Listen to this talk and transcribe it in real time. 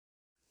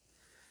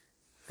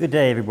Good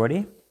day,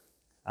 everybody.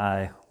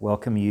 I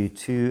welcome you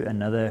to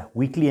another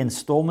weekly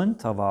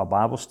installment of our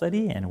Bible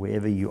study, and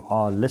wherever you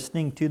are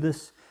listening to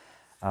this,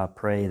 I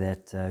pray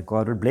that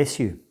God will bless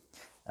you.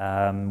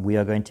 We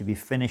are going to be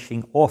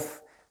finishing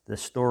off the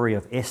story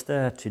of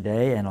Esther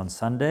today and on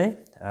Sunday.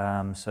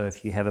 So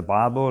if you have a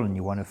Bible and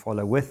you want to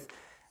follow with,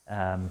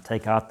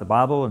 take out the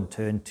Bible and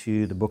turn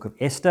to the book of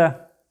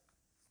Esther.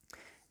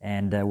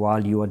 And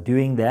while you are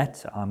doing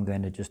that, I'm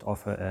going to just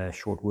offer a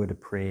short word of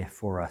prayer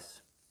for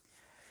us.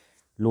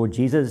 Lord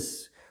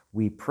Jesus,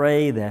 we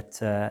pray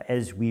that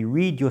as we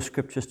read your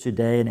scriptures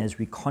today and as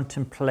we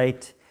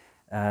contemplate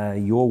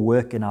your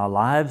work in our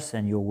lives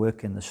and your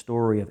work in the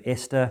story of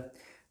Esther,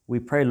 we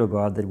pray, Lord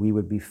God, that we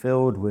would be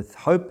filled with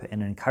hope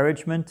and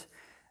encouragement.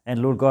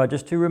 And Lord God,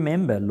 just to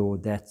remember,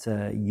 Lord, that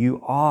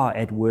you are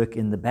at work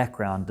in the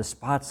background,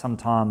 despite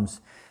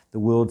sometimes the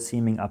world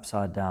seeming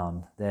upside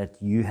down, that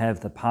you have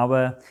the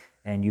power,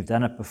 and you've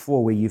done it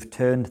before where you've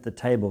turned the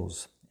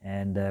tables.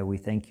 And we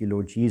thank you,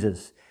 Lord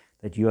Jesus,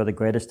 that you are the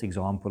greatest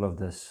example of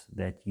this,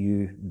 that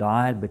you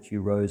died, but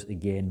you rose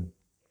again,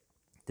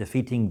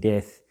 defeating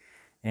death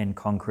and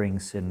conquering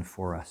sin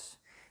for us.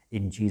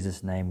 In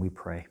Jesus' name we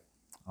pray.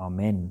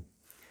 Amen.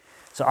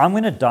 So I'm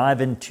going to dive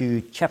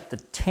into chapter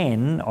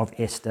 10 of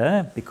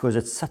Esther because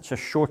it's such a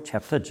short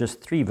chapter,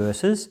 just 3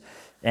 verses.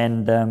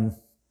 And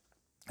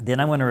then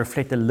I'm going to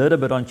reflect a little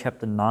bit on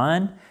chapter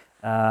 9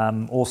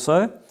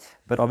 also.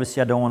 But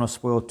obviously I don't want to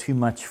spoil too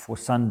much for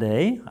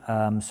Sunday.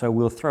 So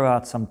we'll throw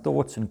out some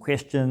thoughts and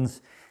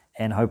questions,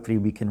 and hopefully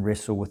we can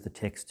wrestle with the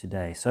text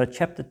today. So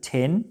chapter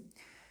 10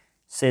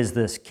 says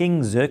this: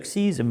 King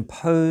Xerxes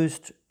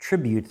imposed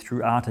tribute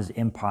throughout his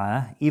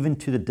empire, even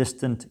to the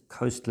distant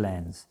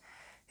coastlands.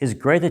 His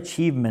great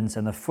achievements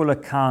and the full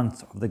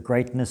account of the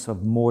greatness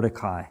of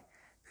Mordecai,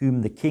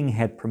 whom the king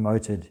had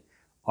promoted,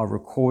 are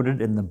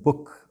recorded in the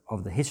book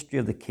of the history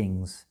of the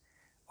kings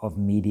of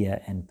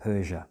Media and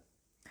Persia.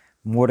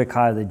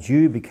 Mordecai the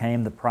Jew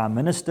became the prime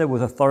minister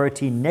with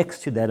authority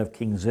next to that of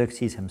King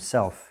Xerxes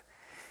himself.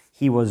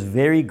 He was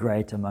very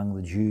great among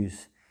the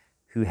Jews,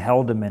 who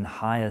held him in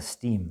high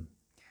esteem,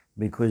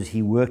 because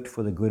he worked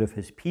for the good of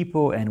his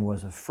people and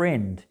was a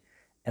friend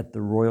at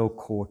the royal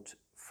court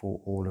for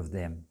all of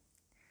them.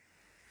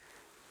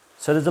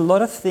 So there's a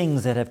lot of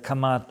things that have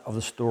come out of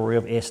the story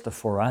of Esther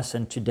for us,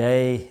 and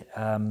today,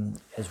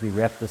 as we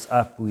wrap this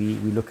up, we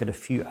look at a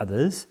few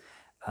others.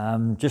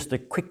 Just a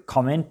quick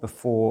comment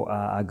before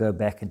I go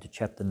back into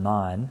chapter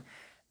 9,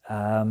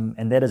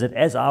 and that is that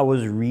as I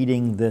was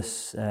reading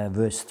this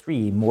verse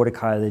 3,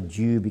 Mordecai the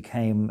Jew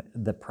became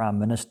the prime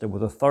minister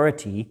with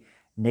authority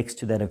next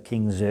to that of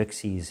King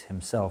Xerxes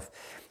himself.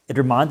 It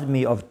reminded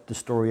me of the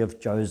story of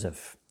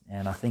Joseph.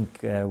 And I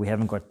think we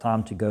haven't got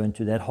time to go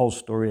into that whole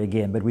story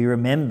again, but we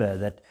remember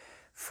that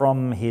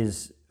from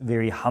his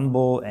very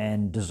humble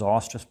and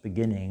disastrous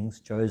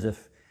beginnings,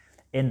 Joseph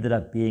ended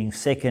up being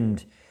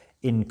second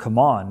in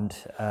command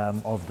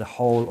of the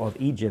whole of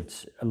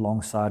Egypt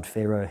alongside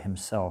Pharaoh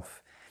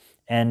himself.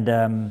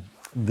 And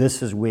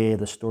this is where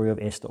the story of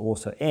Esther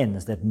also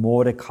ends, that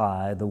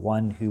Mordecai, the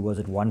one who was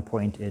at one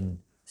point in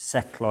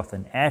sackcloth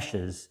and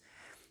ashes,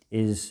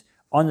 is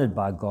honored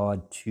by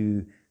God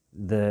to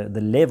the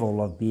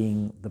level of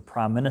being the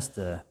prime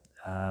minister,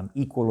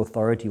 equal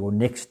authority or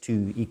next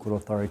to equal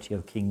authority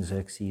of King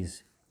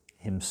Xerxes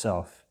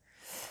himself.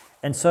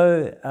 And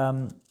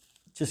so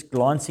just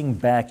glancing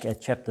back at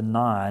chapter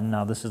 9,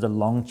 now this is a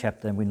long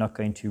chapter and we're not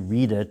going to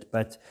read it,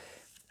 but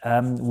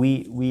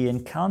we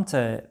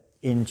encounter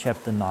in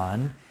chapter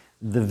 9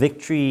 the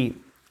victory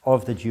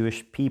of the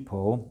Jewish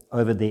people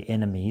over their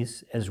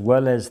enemies, as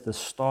well as the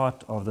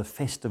start of the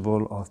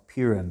festival of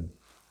Purim.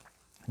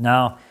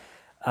 Now,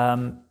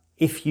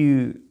 if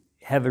you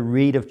have a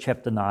read of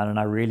chapter 9, and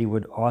I really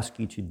would ask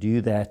you to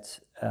do that,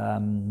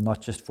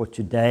 not just for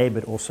today,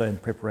 but also in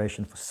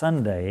preparation for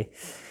Sunday,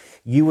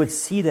 you would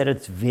see that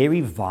it's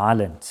very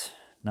violent.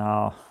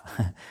 Now,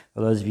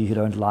 for those of you who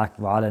don't like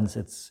violence,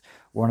 it's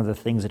one of the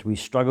things that we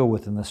struggle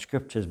with in the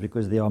scriptures,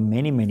 because there are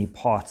many, many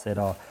parts that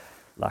are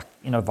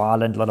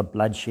violent, a lot of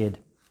bloodshed.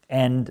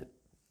 And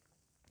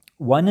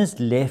one is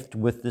left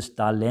with this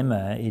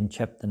dilemma in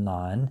chapter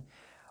 9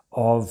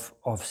 of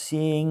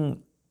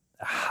seeing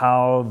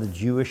how the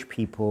Jewish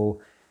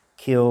people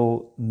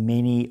kill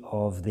many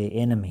of their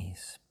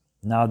enemies.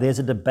 Now, there's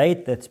a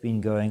debate that's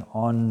been going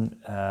on,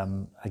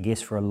 I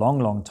guess, for a long,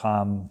 long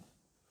time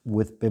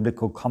with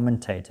biblical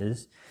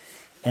commentators,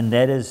 and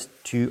that is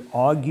to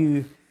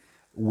argue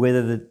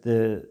whether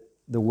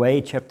the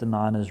way chapter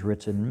 9 is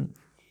written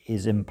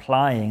is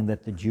implying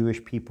that the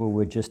Jewish people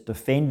were just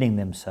defending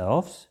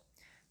themselves.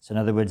 So in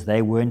other words,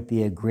 they weren't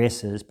the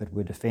aggressors, but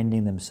were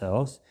defending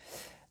themselves,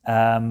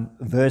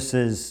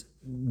 versus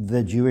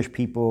the Jewish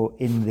people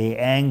in their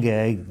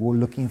anger were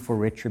looking for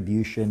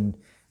retribution,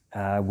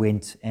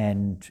 went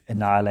and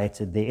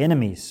annihilated their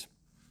enemies.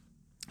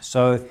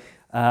 So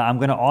I'm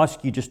going to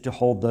ask you just to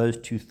hold those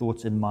two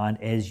thoughts in mind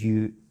as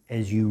you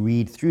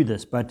read through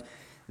this. But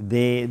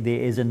there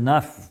is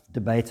enough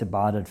debate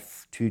about it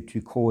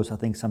to cause, I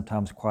think,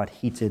 sometimes quite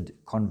heated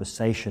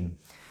conversation.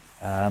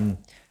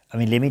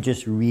 let me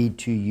just read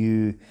to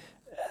you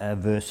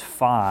verse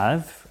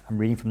 5. I'm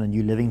reading from the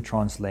New Living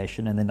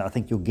Translation, and then I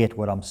think you'll get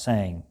what I'm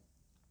saying.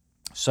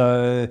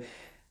 So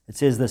it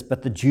says this,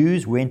 but the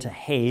Jews went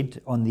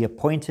ahead on the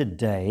appointed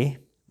day.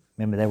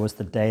 Remember, that was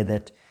the day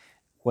that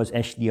was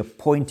actually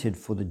appointed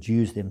for the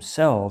Jews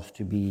themselves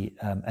to be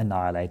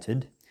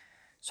annihilated.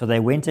 So they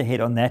went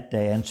ahead on that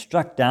day and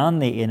struck down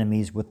their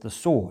enemies with the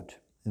sword.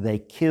 They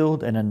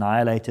killed and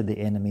annihilated the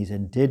enemies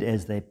and did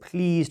as they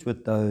pleased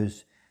with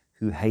those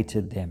who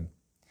hated them.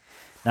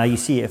 Now you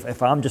see,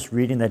 if I'm just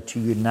reading that to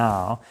you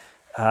now,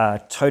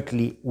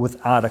 totally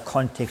without a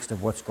context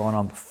of what's gone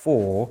on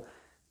before,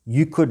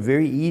 you could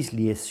very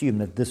easily assume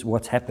that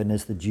what's happened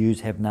is the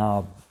Jews have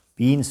now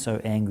been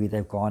so angry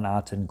they've gone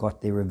out and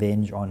got their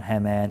revenge on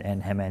Haman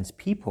and Haman's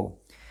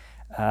people.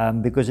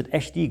 Because it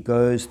actually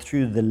goes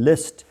through the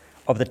list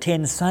of the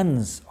 10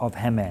 sons of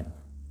Haman.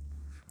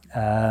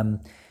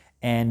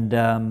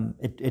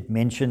 It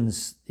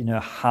mentions,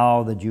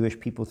 how the Jewish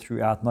people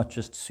throughout, not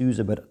just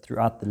Susa, but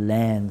throughout the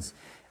lands,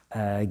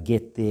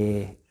 get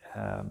their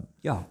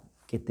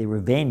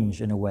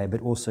revenge in a way,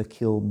 but also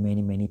kill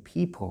many, many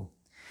people.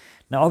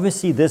 Now,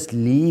 obviously, this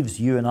leaves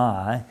you and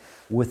I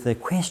with a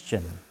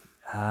question.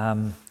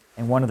 And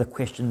one of the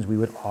questions we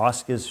would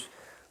ask is,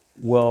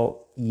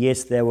 well,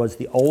 yes, there was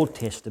the Old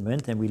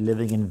Testament, and we're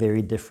living in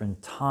very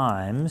different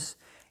times.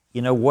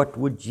 What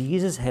would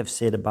Jesus have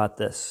said about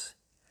this?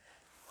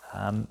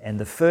 And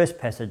the first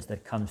passage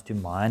that comes to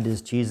mind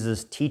is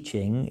Jesus'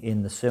 teaching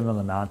in the Sermon on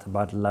the Mount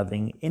about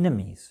loving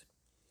enemies.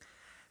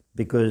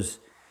 Because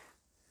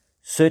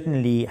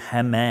certainly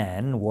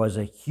Haman was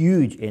a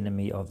huge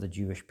enemy of the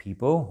Jewish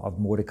people, of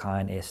Mordecai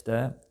and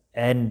Esther,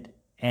 and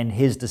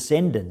his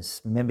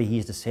descendants. Remember,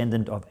 he's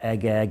descendant of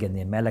Agag and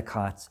the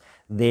Amalekites.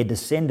 Their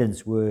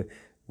descendants were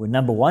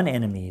number one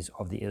enemies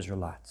of the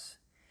Israelites.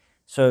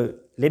 So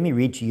let me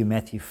read to you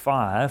Matthew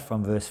 5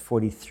 from verse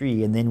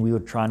 43, and then we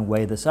will try and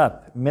weigh this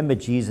up. Remember,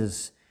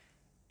 Jesus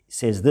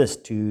says this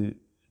to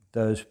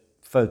those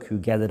folk who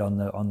gathered on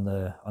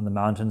the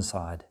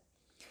mountainside.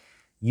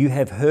 You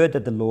have heard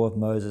that the law of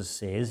Moses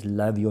says,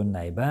 love your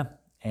neighbor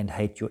and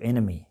hate your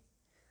enemy.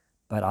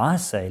 But I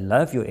say,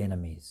 love your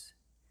enemies.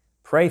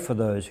 Pray for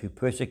those who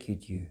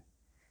persecute you.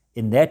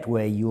 In that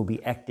way you will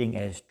be acting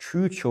as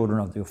true children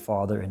of your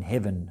Father in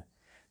heaven.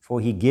 For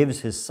he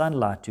gives his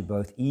sunlight to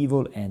both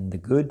evil and the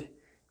good.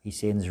 He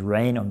sends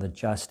rain on the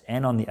just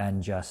and on the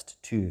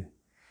unjust too.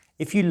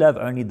 If you love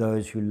only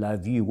those who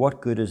love you,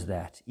 what good is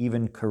that?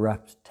 Even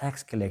corrupt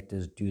tax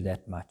collectors do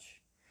that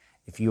much.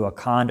 If you are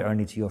kind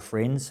only to your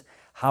friends,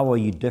 how are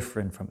you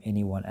different from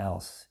anyone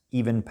else?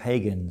 Even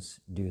pagans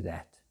do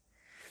that.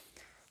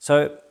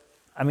 So,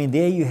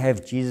 there you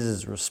have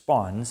Jesus'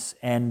 response,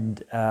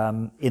 and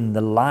in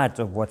the light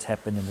of what's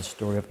happened in the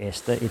story of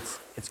Esther,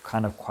 it's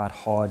kind of quite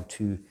hard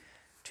to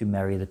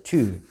marry the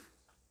two.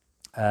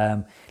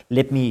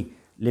 Let me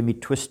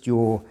twist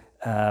your,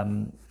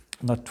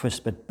 not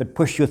twist, but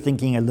push your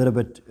thinking a little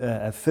bit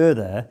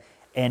further,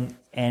 and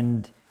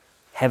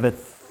have a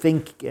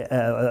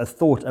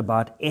thought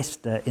about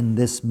Esther in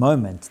this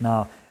moment.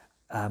 Now,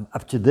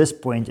 up to this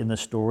point in the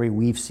story,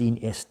 we've seen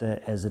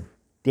Esther as a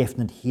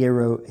definite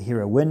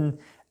heroine.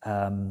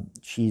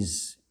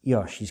 She's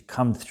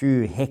come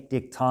through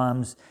hectic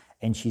times,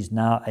 and she's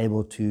now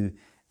able to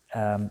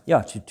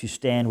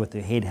stand with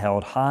her head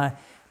held high.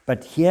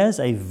 But here's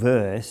a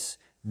verse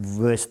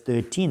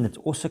 13, that's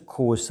also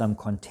caused some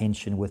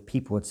contention with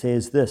people. It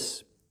says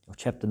this,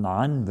 chapter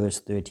 9, verse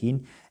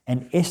 13,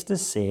 and Esther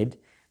said,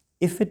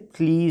 if it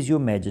please your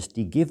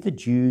majesty, give the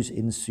Jews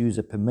in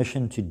Susa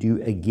permission to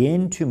do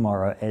again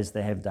tomorrow as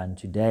they have done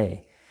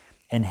today,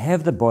 and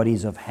have the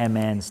bodies of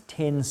Haman's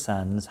 10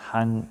 sons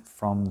hung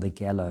from the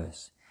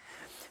gallows.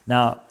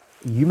 Now,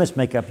 you must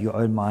make up your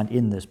own mind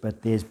in this,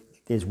 but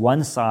there's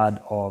one side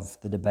of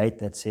the debate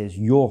that says,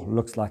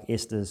 looks like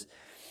Esther's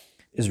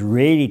is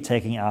really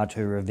taking out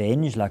her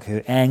revenge, like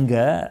her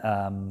anger,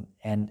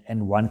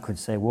 and one could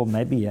say, well,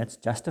 maybe it's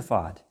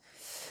justified.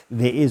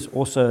 There is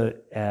also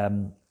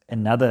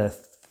another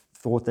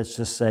thought that's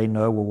just saying,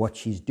 no, well, what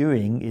she's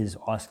doing is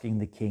asking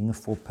the king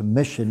for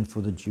permission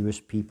for the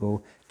Jewish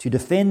people to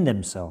defend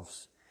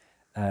themselves.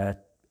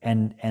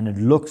 And it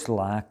looks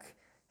like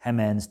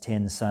Haman's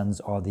 10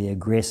 sons are the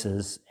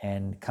aggressors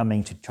and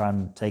coming to try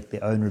and take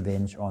their own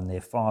revenge on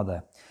their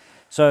father.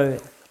 So,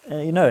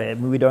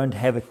 we don't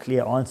have a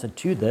clear answer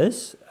to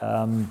this,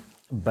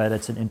 but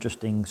it's an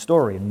interesting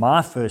story.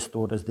 My first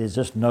thought is there's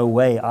just no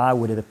way I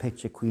would ever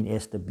picture Queen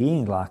Esther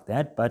being like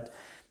that, but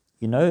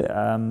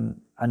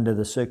under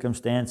the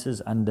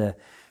circumstances, under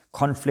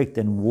conflict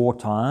and war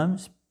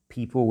times,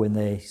 people, when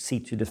they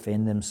seek to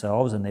defend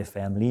themselves and their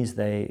families,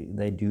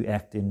 they do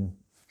act in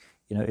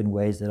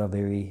ways that are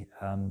very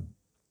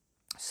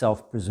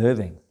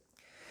self-preserving.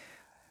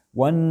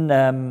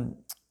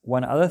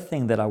 One other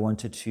thing that I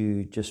wanted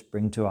to just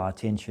bring to our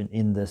attention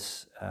in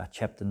this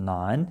chapter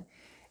 9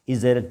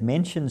 is that it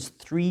mentions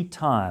 3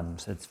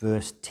 times, it's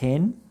verse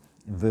 10,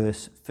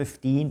 verse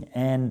 15,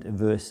 and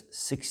verse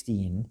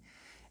 16,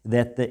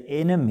 that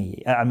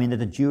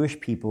the Jewish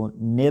people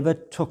never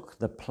took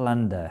the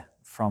plunder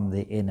from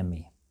the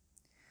enemy.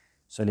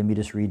 So let me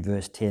just read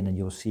verse 10 and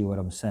you'll see what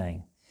I'm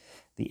saying.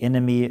 The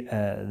enemy,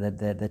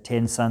 the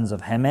 10 sons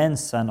of Haman,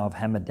 son of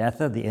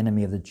Hammedatha, the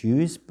enemy of the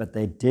Jews, but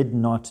they did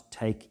not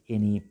take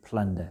any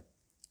plunder.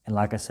 And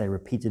like I say,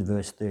 repeated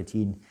verse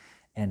 13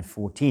 and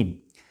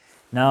 14.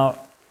 Now,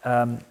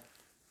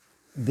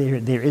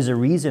 there is a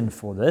reason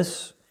for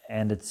this,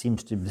 and this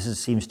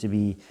seems to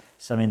be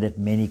something that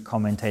many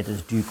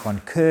commentators do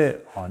concur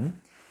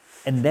on,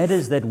 and that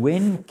is that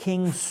when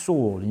King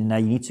Saul, you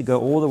need to go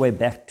all the way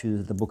back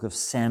to the book of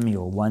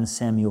Samuel, 1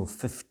 Samuel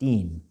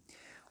 15,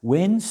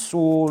 when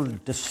Saul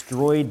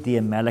destroyed the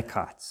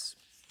Amalekites,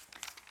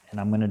 and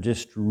I'm going to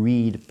just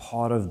read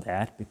part of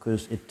that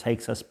because it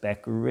takes us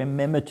back,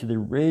 remember, to the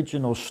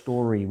original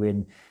story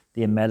when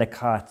the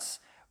Amalekites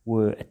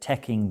were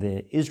attacking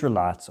the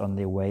Israelites on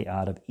their way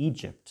out of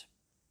Egypt.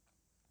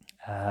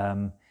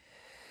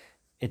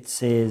 It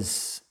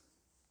says,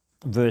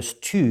 verse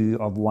 2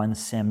 of 1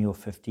 Samuel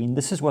 15,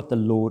 this is what the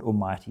Lord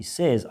Almighty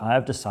says, I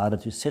have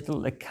decided to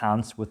settle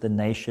accounts with the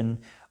nation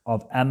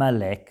of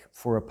Amalek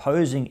for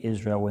opposing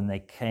Israel when they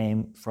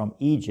came from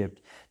Egypt.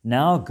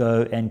 Now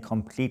go and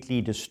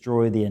completely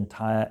destroy the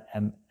entire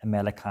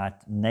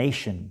Amalekite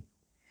nation.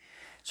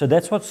 So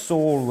that's what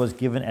Saul was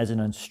given as an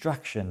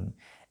instruction.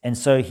 And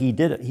so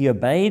he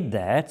obeyed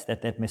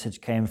that message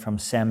came from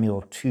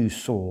Samuel to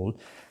Saul.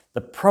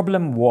 The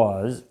problem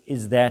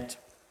is that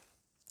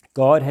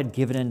God had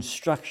given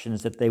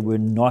instructions that they were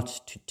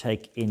not to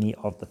take any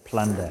of the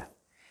plunder.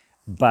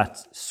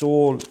 But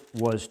Saul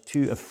was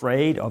too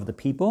afraid of the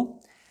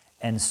people,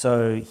 and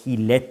so he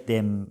let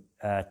them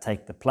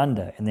take the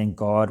plunder. And then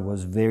God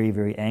was very,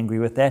 very angry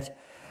with that.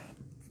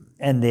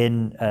 And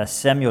then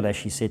Samuel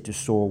actually said to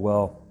Saul,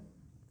 well,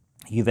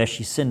 you've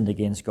actually sinned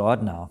against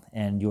God now,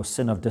 and your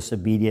sin of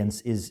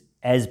disobedience is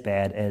as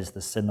bad as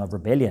the sin of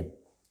rebellion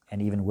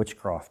and even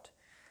witchcraft.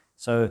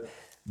 So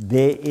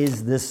there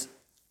is this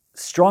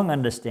strong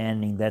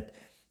understanding that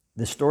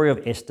the story of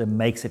Esther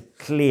makes it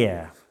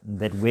clear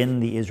that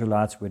when the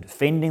Israelites were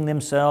defending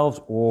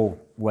themselves or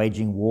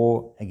waging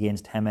war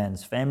against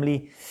Haman's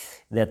family,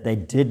 that they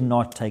did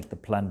not take the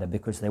plunder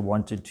because they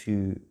wanted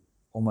to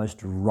almost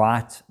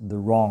right the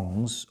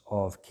wrongs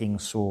of King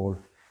Saul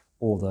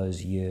all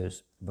those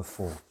years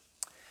before.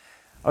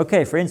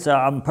 Okay, friends,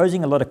 I'm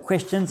posing a lot of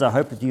questions. I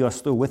hope that you are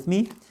still with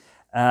me.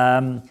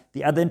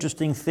 The other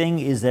interesting thing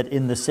is that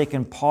in the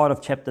second part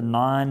of chapter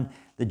 9,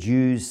 the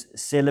Jews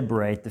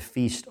celebrate the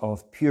Feast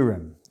of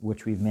Purim,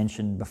 which we've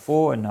mentioned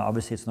before. And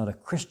obviously it's not a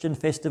Christian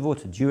festival,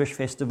 it's a Jewish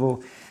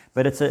festival,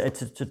 but it's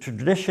a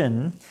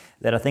tradition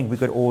that I think we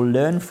could all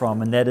learn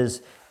from, and that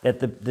is that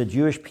the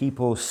Jewish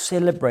people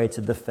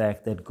celebrated the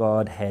fact that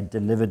God had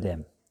delivered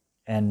them.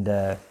 And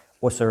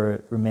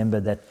also remember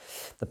that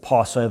the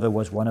Passover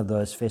was one of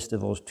those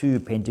festivals too,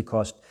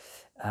 Pentecost.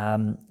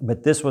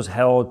 But this was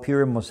held,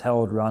 Purim was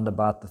held around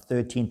about the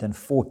 13th and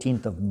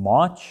 14th of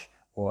March,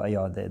 or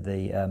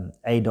the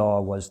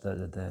Adar was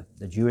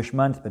the Jewish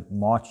month, but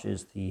March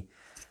is the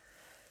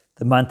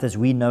month as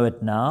we know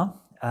it now.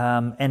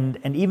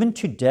 And even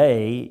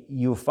today,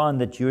 you'll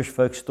find that Jewish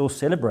folks still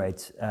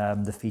celebrate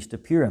the Feast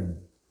of Purim.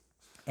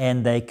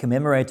 And they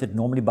commemorate it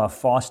normally by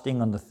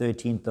fasting on the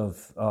 13th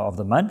of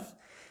the month.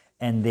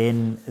 And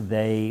then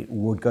they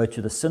would go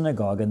to the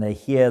synagogue and they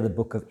hear the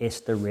book of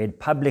Esther read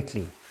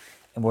publicly.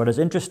 And what is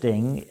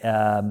interesting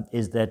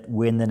is that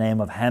when the name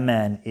of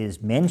Haman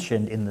is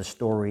mentioned in the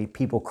story,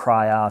 people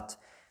cry out,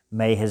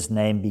 may his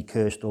name be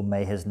cursed or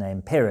may his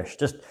name perish.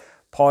 Just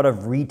part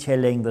of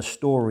retelling the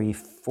story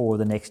for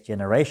the next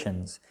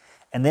generations.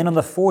 And then on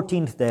the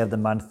 14th day of the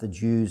month, the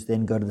Jews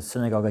then go to the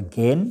synagogue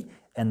again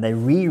and they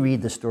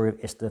reread the story of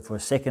Esther for a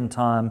second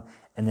time,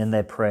 and then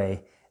they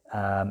pray.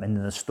 And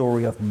then the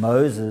story of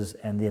Moses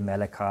and the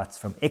Amalekites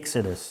from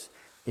Exodus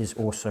is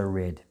also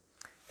read.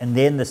 And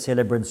then the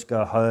celebrants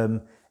go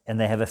home and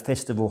they have a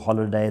festival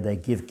holiday. They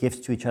give gifts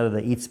to each other.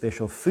 They eat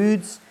special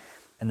foods,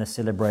 and the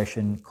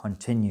celebration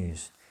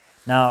continues.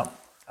 Now,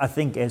 I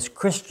think as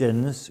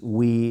Christians,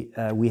 we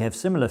have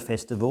similar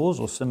festivals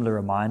or similar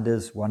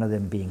reminders, one of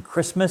them being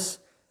Christmas,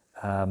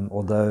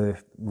 although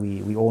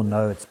we all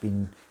know it's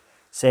been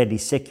sadly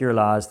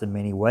secularized in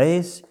many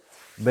ways.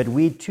 But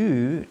we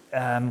too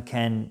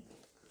can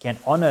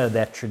honor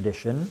that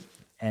tradition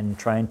and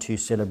trying to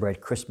celebrate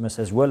Christmas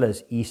as well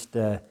as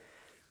Easter,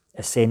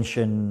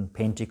 Ascension,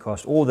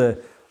 Pentecost, all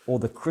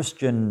the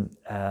Christian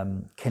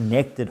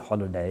connected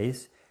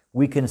holidays.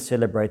 We can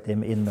celebrate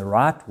them in the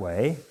right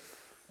way,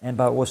 and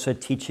by also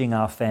teaching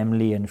our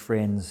family and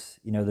friends,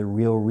 the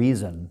real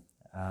reason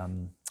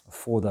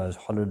for those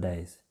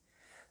holidays.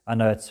 I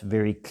know it's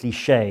very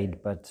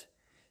cliched, but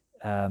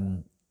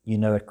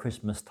at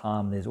Christmas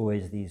time, there's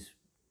always these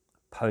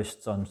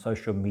posts on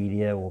social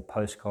media or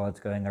postcards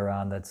going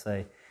around that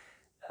say,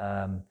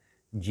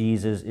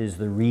 Jesus is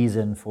the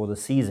reason for the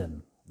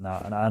season.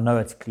 Now, and I know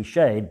it's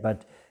cliched,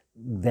 but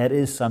that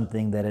is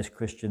something that as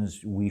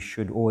Christians we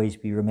should always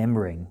be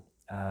remembering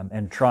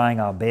and trying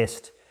our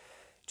best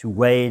to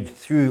wade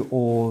through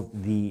all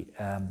the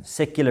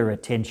secular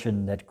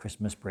attention that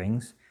Christmas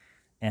brings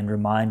and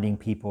reminding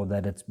people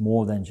that it's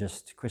more than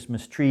just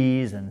Christmas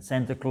trees and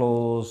Santa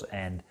Claus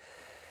and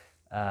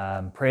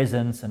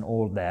presents and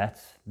all that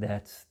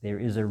there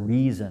is a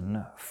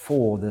reason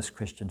for this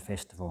Christian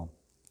festival.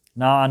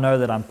 Now, I know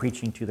that I'm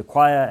preaching to the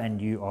choir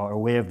and you are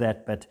aware of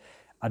that, but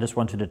I just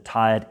wanted to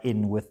tie it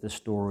in with the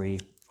story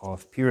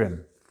of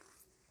Purim.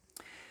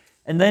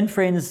 And then,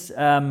 friends,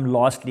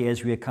 lastly,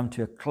 as we come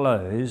to a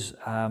close,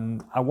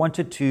 I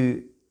wanted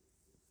to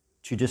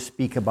just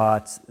speak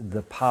about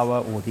the power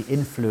or the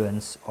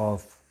influence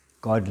of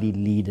godly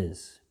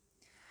leaders.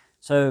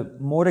 So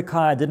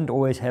Mordecai didn't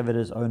always have it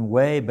his own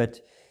way,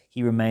 but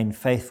he remained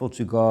faithful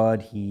to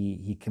God.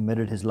 He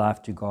committed his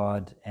life to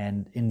God,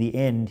 and in the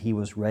end, he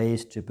was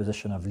raised to a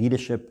position of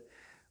leadership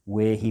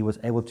where he was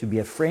able to be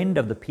a friend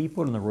of the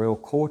people in the royal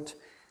court,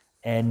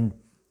 and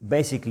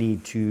basically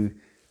to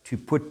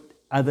put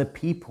other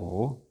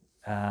people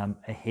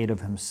ahead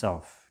of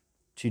himself,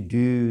 to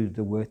do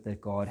the work that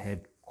God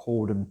had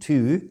called him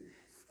to,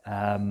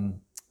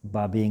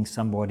 by being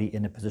somebody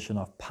in a position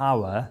of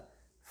power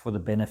for the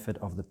benefit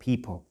of the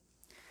people.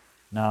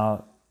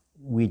 Now,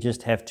 we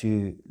just have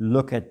to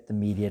look at the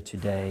media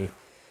today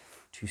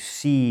to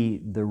see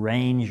the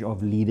range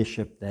of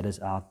leadership that is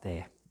out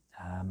there.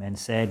 And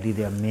sadly,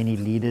 there are many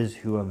leaders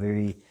who are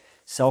very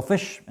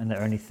selfish and they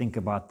only think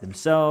about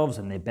themselves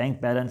and their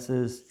bank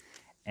balances,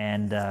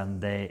 and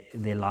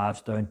their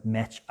lives don't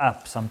match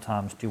up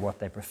sometimes to what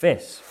they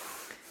profess.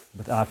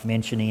 Without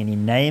mentioning any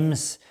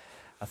names,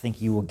 I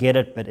think you will get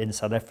it, but in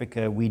South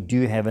Africa, we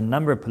do have a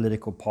number of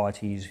political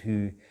parties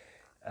who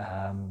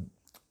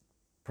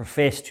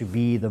profess to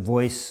be the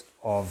voice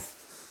of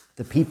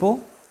the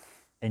people,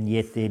 and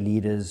yet their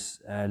leaders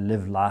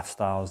live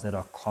lifestyles that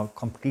are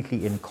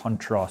completely in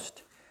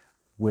contrast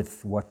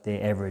with what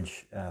their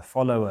average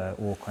follower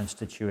or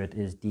constituent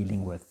is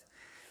dealing with.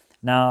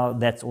 Now,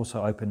 that's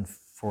also open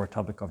for a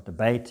topic of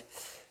debate,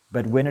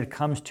 but when it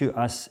comes to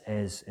us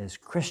as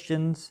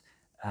Christians,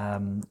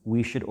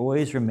 we should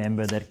always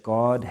remember that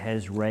God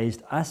has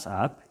raised us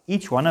up,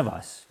 each one of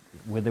us,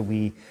 whether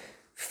we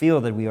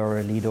feel that we are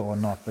a leader or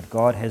not, but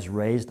God has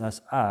raised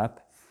us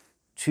up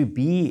to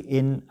be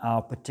in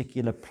our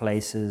particular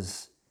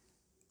places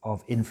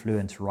of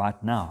influence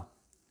right now.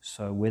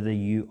 So whether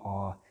you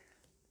are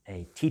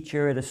a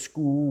teacher at a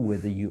school,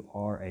 whether you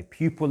are a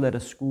pupil at a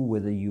school,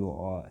 whether you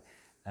are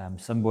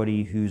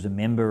somebody who's a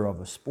member of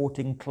a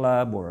sporting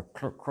club or a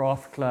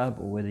craft club,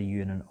 or whether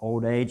you're in an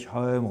old age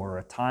home or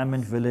a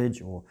retirement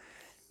village, or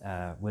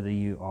whether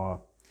you are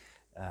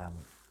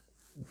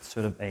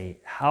sort of a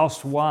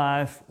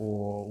housewife,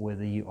 or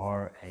whether you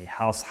are a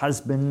house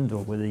husband,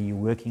 or whether you're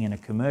working in a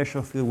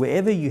commercial field,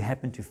 wherever you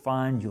happen to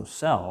find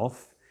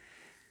yourself,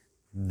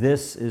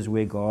 this is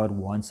where God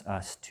wants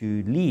us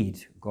to lead.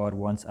 God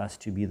wants us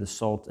to be the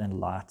salt and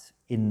light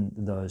in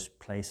those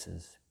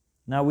places.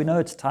 Now, we know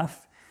it's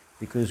tough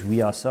because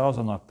we ourselves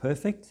are not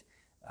perfect,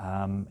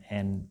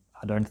 and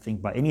I don't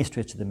think by any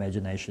stretch of the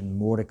imagination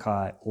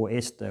Mordecai or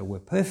Esther were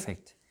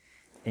perfect,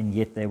 and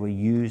yet they were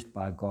used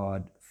by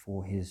God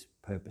for His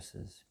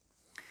purposes.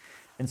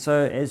 And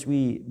so as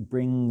we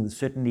bring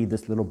certainly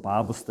this little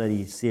Bible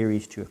study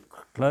series to a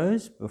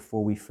close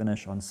before we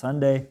finish on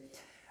Sunday,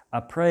 I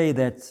pray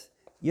that,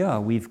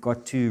 we've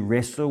got to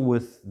wrestle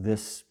with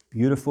this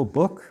beautiful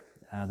book,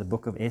 the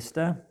book of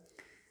Esther.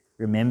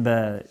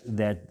 Remember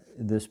that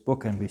this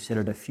book, and we've said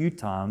it a few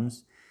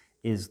times,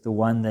 is the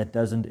one that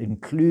doesn't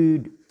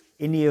include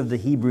any of the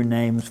Hebrew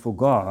names for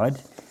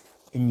God,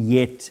 and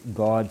yet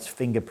God's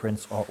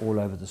fingerprints are all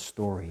over the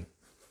story.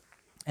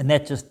 And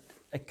that just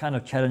kind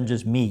of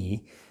challenges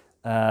me,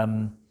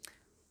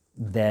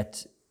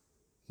 that,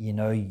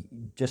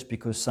 just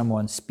because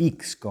someone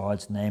speaks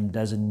God's name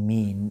doesn't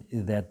mean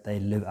that they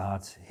live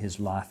out His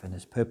life and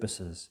His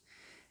purposes.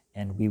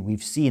 And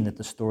we've seen that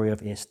the story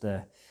of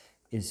Esther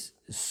is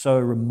so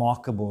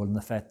remarkable in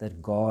the fact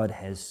that God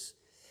has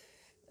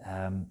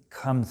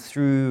come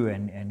through,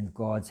 and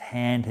God's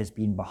hand has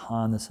been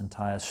behind this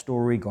entire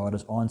story. God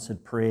has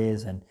answered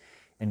prayers,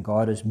 and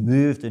God has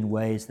moved in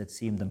ways that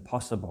seemed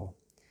impossible.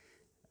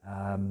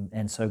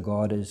 And so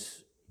God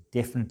is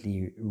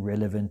definitely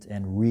relevant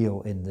and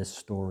real in this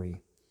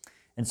story.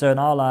 And so in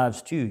our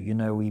lives too,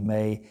 we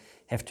may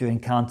have to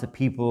encounter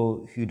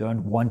people who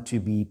don't want to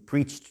be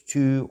preached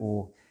to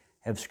or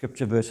have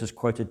scripture verses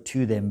quoted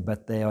to them,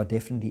 but they are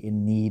definitely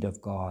in need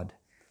of God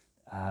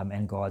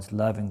and God's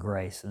love and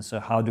grace. And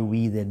so how do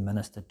we then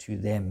minister to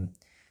them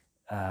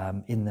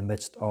in the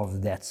midst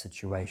of that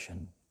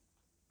situation?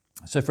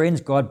 So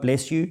friends, God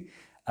bless you.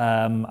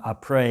 I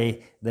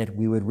pray that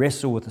we would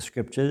wrestle with the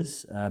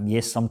scriptures.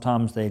 Yes,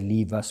 sometimes they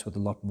leave us with a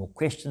lot more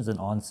questions than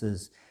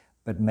answers,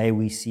 but may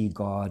we see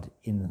God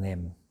in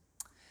them.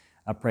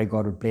 I pray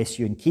God would bless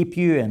you and keep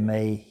you, and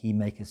may He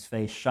make His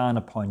face shine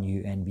upon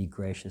you and be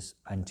gracious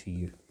unto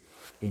you.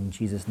 In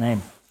Jesus'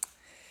 name,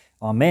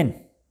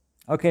 amen.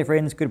 Okay,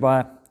 friends,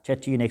 goodbye.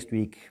 Chat to you next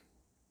week.